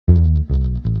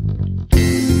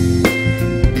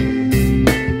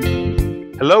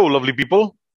Hello, lovely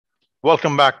people.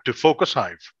 Welcome back to Focus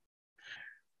Hive.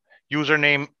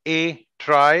 Username A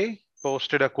Try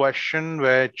posted a question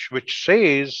which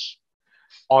says,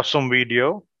 "Awesome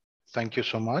video. Thank you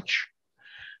so much.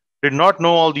 Did not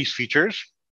know all these features.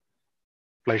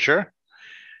 Pleasure.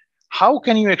 How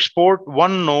can you export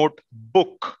OneNote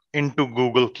book into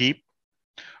Google Keep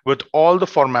with all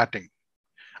the formatting?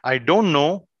 I don't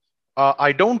know.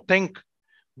 I don't think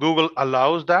Google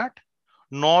allows that,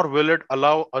 nor will it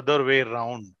allow other way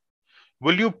around.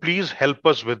 Will you please help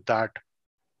us with that?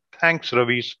 Thanks,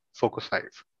 Ravi's Focus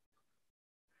Hive."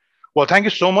 Well, thank you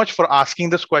so much for asking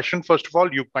this question. First of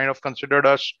all, you kind of considered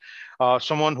us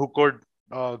someone who could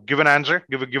give an answer,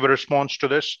 give a response to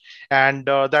this, and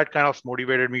that kind of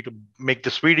motivated me to make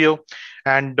this video.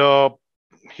 And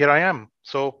here I am.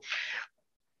 So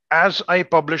as I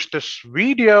publish this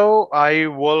video, I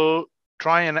will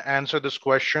try and answer this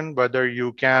question whether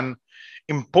you can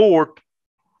import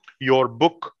your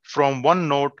book from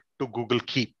OneNote to Google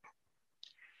Keep.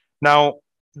 Now,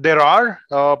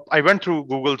 I went through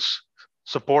Google's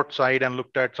support site and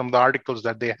looked at some of the articles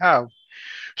that they have.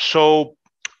 So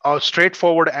a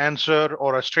straightforward answer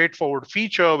or a straightforward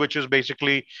feature, which is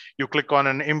basically you click on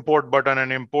an import button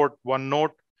and import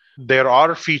OneNote. There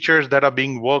are features that are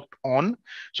being worked on.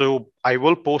 So I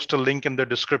will post a link in the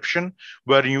description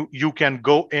where you can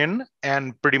go in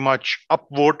and pretty much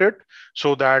upvote it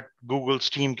so that Google's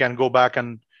team can go back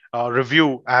and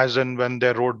review as and when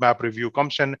their roadmap review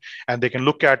comes in, and they can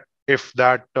look at if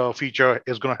that feature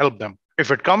is going to help them. If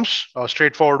it comes, a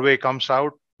straightforward way comes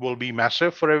out, will be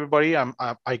massive for everybody.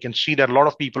 I can see that a lot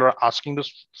of people are asking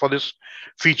this for this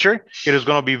feature. It is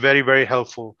going to be very, very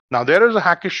helpful. Now, there is a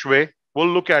hackish way. We'll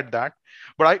look at that.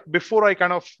 But before I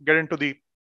kind of get into the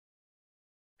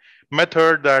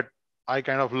method that I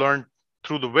kind of learned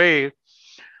through the way,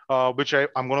 which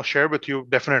I'm going to share with you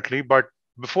definitely. But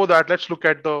before that, let's look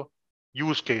at the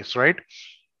use case, right?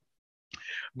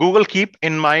 Google Keep,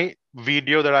 in my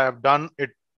video that I have done,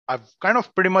 I've kind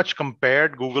of pretty much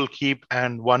compared Google Keep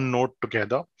and OneNote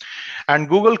together. And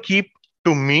Google Keep,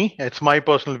 to me, it's my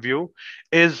personal view,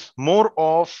 is more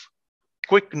of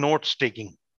quick notes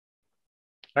taking,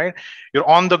 right? You're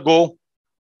on the go,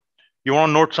 you want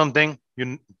to note something,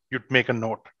 you make a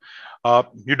note.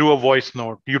 You do a voice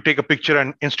note, you take a picture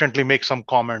and instantly make some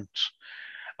comments.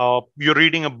 You're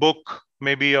reading a book,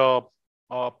 maybe a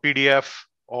PDF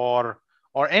or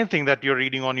anything that you're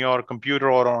reading on your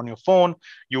computer or on your phone.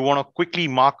 You want to quickly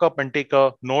mark up and take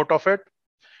a note of it.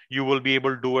 You will be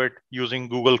able to do it using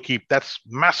Google Keep. That's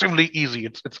massively easy.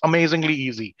 It's amazingly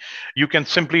easy. You can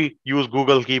simply use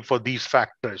Google Keep for these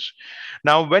factors.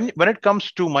 Now, when it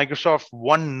comes to Microsoft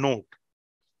OneNote,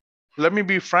 let me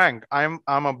be frank, I'm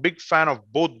a big fan of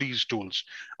both these tools.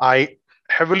 I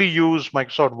heavily use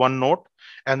Microsoft OneNote,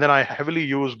 and then I heavily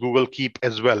use Google Keep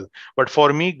as well. But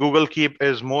for me, Google Keep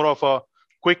is more of a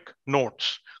quick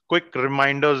notes, quick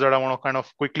reminders that I want to kind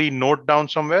of quickly note down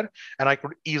somewhere, and I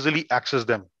could easily access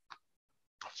them.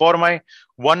 For my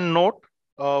OneNote,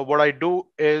 what I do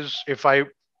is I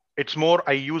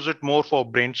use it more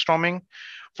for brainstorming,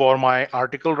 for my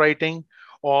article writing,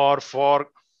 or for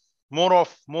more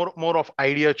of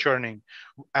idea churning,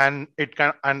 and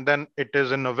then it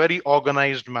is in a very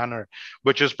organized manner,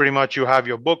 which is pretty much you have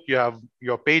your book, you have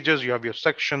your pages, you have your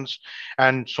sections,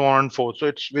 and so on and forth. So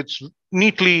it's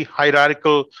neatly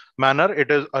hierarchical manner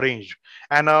it is arranged.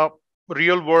 And a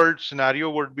real world scenario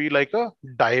would be like a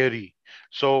diary.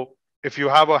 So if you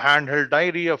have a handheld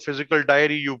diary, a physical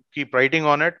diary, you keep writing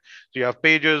on it. So you have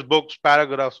pages, books,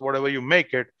 paragraphs, whatever you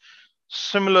make it.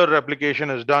 Similar replication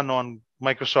is done on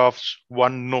Microsoft's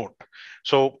OneNote.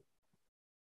 So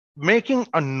making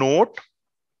a note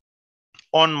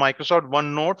on Microsoft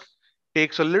OneNote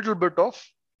takes a little bit of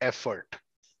effort.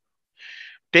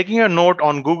 Taking a note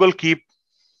on Google Keep,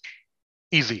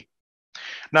 easy.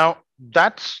 Now,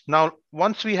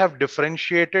 once we have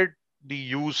differentiated the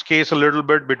use case a little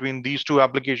bit between these two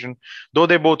applications, though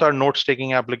they both are notes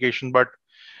taking application, but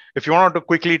if you want to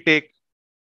quickly take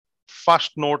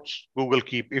fast notes, Google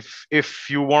Keep. If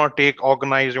you want to take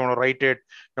organize, you want to write it,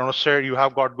 you want to share, you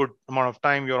have got good amount of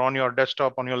time, you're on your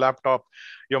desktop, on your laptop,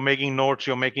 you're making notes,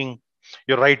 you're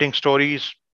writing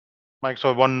stories,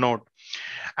 Microsoft OneNote.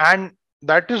 And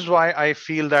that is why I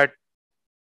feel that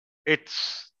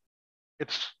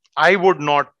I would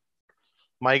not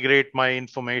migrate my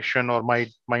information or my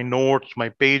notes, my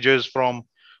pages from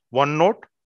OneNote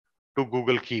to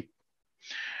Google Keep.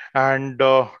 And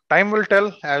time will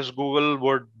tell, as Google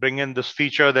would bring in this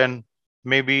feature, then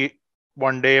maybe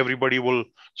one day everybody will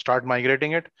start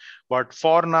migrating it. But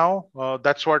for now,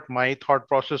 that's what my thought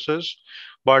process is.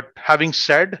 But having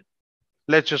said,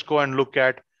 let's just go and look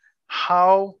at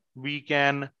how we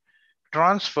can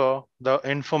transfer the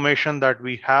information that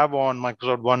we have on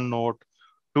Microsoft OneNote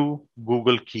to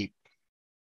Google Keep.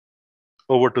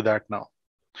 Over to that now.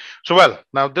 So, well,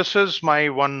 now this is my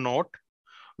OneNote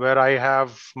where I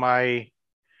have my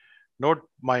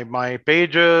my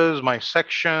pages, my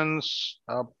sections,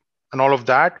 and all of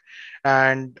that.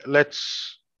 And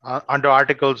let's under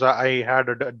articles, I had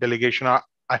a delegation. I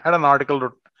had an article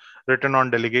written on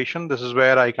delegation. This is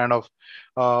where I kind of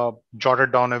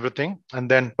jotted down everything and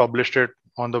then published it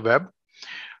on the web.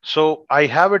 So I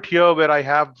have it here where I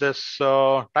have this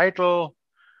title,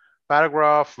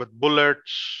 paragraph with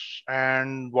bullets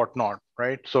and whatnot,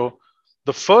 right? So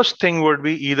the first thing would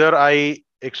be either I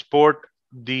export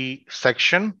the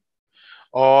section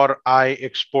or I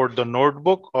export the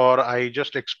notebook or I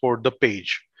just export the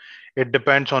page. It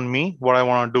depends on me what I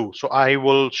want to do. So I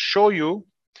will show you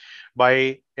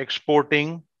by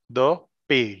exporting the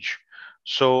page.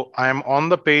 So I'm on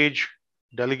the page,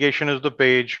 delegation is the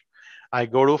page. I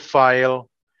go to file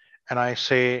and I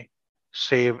say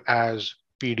save as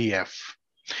PDF.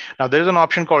 Now there's an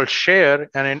option called share,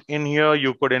 and in here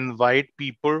you could invite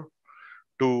people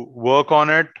to work on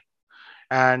it,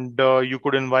 and you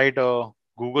could invite a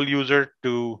Google user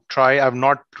to try. I've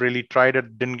not really tried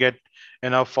it, didn't get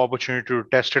enough opportunity to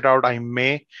test it out. I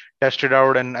may test it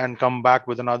out and come back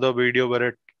with another video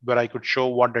where I could show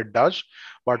what it does.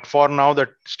 But for now, the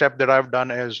step that I've done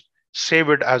is save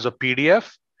it as a PDF.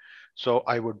 So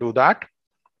I would do that.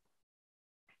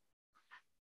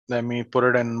 Let me put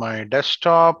it in my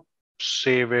desktop,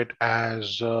 save it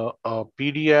as a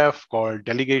PDF called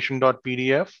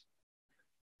delegation.pdf.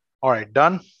 All right,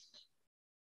 done.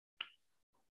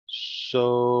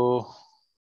 So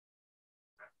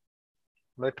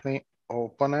let me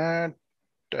open it.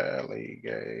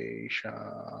 Delegation.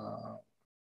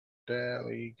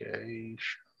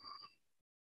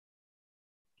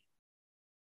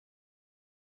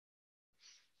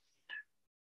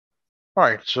 All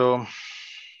right, so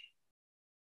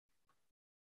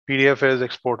PDF is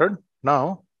exported.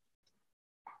 Now,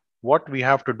 what we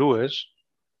have to do is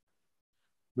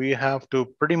we have to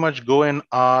pretty much go in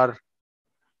our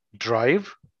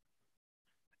drive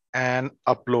and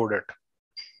upload it.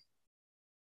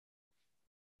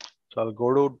 So I'll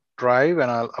go to drive and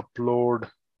I'll upload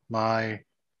my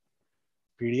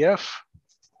PDF.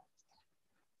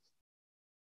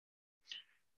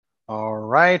 All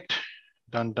right,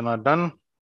 done.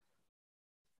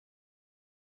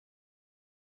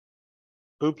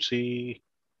 Oopsie.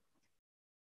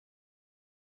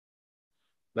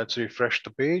 Let's refresh the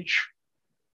page.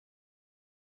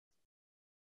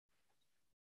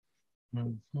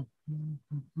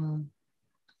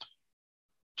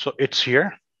 So it's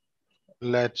here.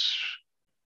 Let's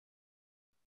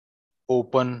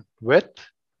open with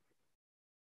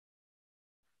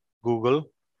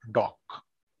Google Doc.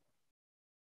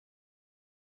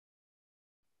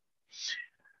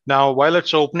 Now, while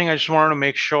it's opening, I just wanted to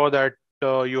make sure that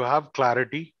you have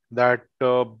clarity that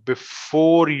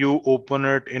before you open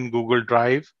it in Google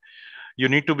Drive, you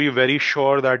need to be very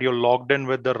sure that you're logged in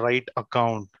with the right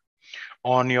account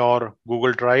on your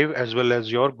Google Drive as well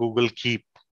as your Google Keep.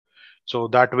 So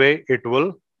that way it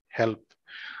will help.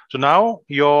 So now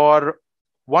your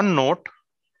OneNote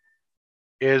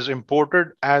is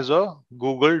imported as a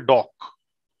Google Doc,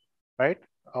 right?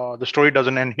 The story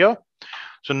doesn't end here.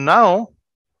 So now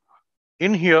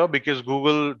in here, because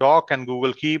Google Doc and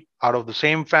Google Keep are of the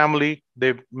same family,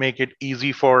 they make it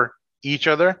easy for each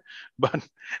other, but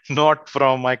not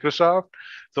from Microsoft.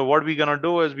 So what we're gonna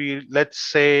do is let's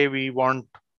say we want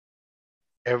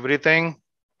everything,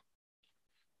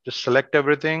 just select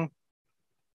everything,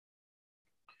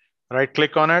 right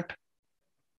click on it,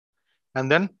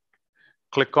 and then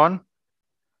click on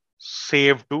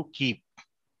save to keep,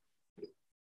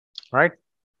 right?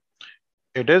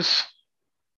 It is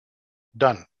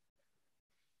done.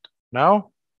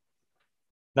 Now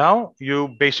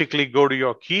you basically go to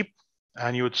your keep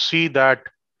and you would see that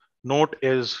note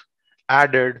is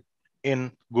added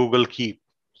in Google Keep.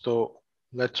 So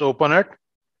let's open it.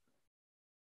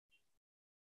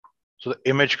 So the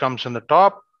image comes in the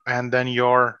top and then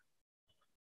your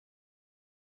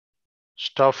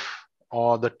stuff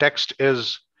or the text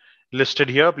is listed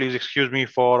here. Please excuse me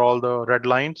for all the red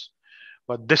lines,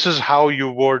 but this is how you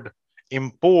would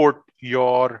import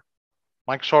your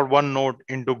Microsoft OneNote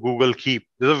into Google Keep.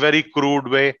 This is a very crude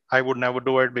way. I would never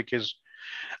do it because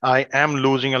I am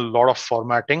losing a lot of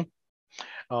formatting.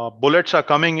 Bullets are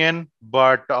coming in,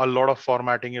 but a lot of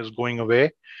formatting is going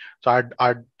away. So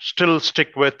I'd still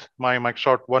stick with my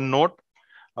Microsoft OneNote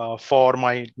for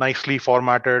my nicely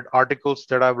formatted articles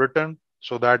that I've written.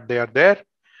 so that they are there.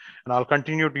 And I'll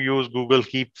continue to use Google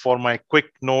Keep for my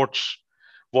quick notes,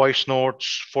 voice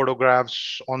notes,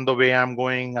 photographs. On the way I'm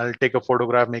going, I'll take a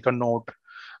photograph, make a note,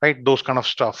 right? Those kind of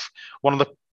stuff. One of the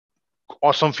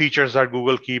awesome features that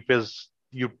Google Keep is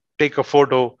you take a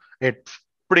photo, it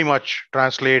pretty much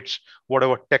translates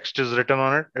whatever text is written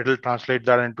on it, it'll translate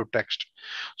that into text.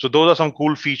 So those are some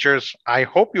cool features. I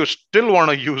hope you still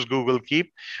want to use Google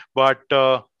Keep, but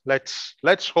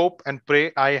let's hope and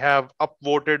pray. I have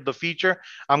upvoted the feature.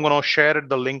 I'm going to share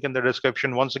the link in the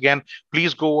description. Once again,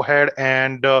 please go ahead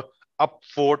and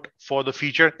upvote for the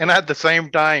feature. And at the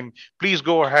same time, please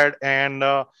go ahead and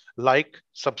like,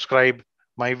 subscribe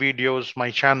my videos, my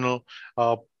channel.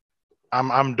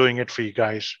 I'm doing it for you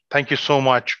guys. Thank you so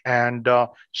much, and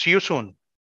see you soon.